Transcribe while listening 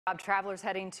Travelers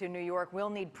heading to New York will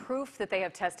need proof that they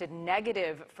have tested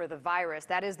negative for the virus.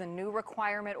 That is the new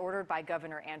requirement ordered by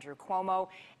Governor Andrew Cuomo,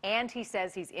 and he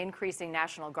says he's increasing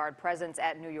National Guard presence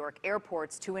at New York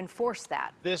airports to enforce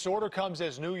that. This order comes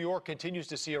as New York continues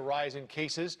to see a rise in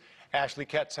cases. Ashley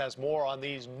Ketz has more on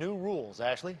these new rules.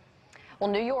 Ashley? Well,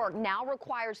 New York now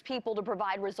requires people to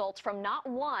provide results from not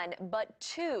one, but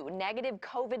two negative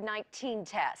COVID-19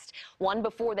 tests, one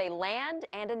before they land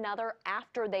and another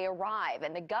after they arrive.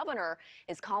 And the governor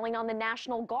is calling on the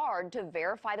National Guard to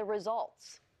verify the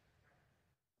results.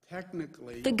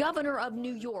 Technically, the governor of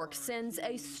New York sends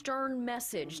a stern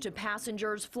message to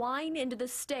passengers flying into the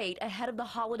state ahead of the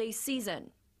holiday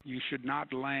season. You should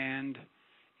not land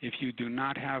if you do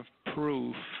not have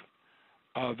proof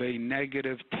of a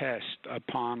negative test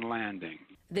upon landing.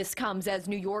 This comes as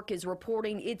New York is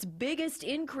reporting its biggest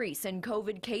increase in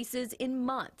COVID cases in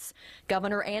months.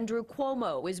 Governor Andrew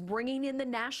Cuomo is bringing in the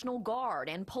National Guard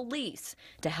and police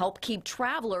to help keep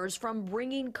travelers from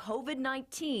bringing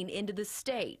COVID-19 into the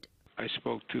state. I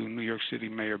spoke to New York City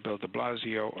Mayor Bill de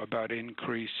Blasio about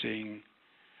increasing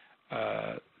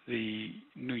the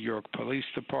New York Police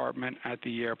Department at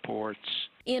the airports.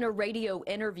 In a radio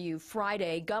interview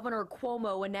Friday, Governor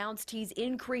Cuomo announced he's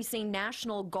increasing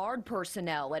National Guard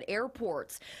personnel at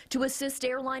airports to assist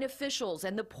airline officials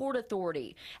and the Port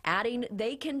Authority, adding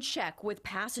they can check with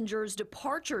passengers'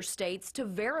 departure states to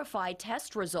verify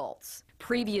test results.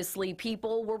 Previously,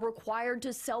 people were required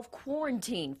to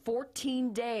self-quarantine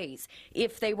 14 days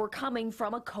if they were coming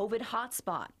from a COVID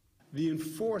hotspot. the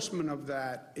enforcement of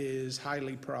that is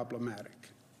highly problematic.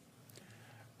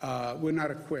 We're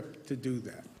not equipped to do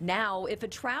that. Now, if a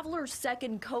traveler's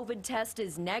second COVID test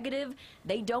is negative,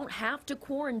 they don't have to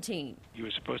quarantine. You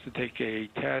were supposed to take a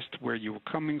test where you were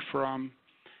coming from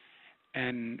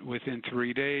and within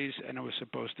 3 days, and it was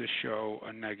supposed to show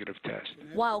a negative test.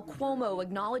 While Cuomo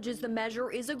acknowledges the measure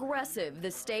is aggressive,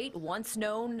 the state, once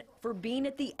known for being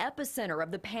at the epicenter of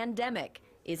the pandemic,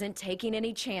 isn't taking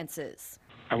any chances.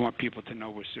 I want people to know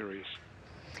we're serious.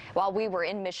 While we were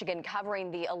in Michigan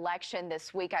covering the election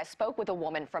this week, I spoke with a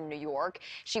woman from New York.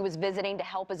 She was visiting to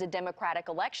help as a Democratic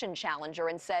election challenger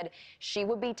and said she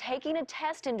would be taking a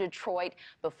test in Detroit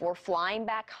before flying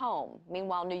back home.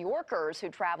 Meanwhile, New Yorkers who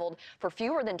traveled for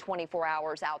fewer than 24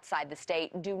 hours outside the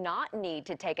state do not need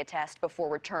to take a test before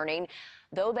returning,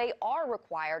 though they are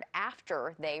required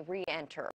after they re-enter.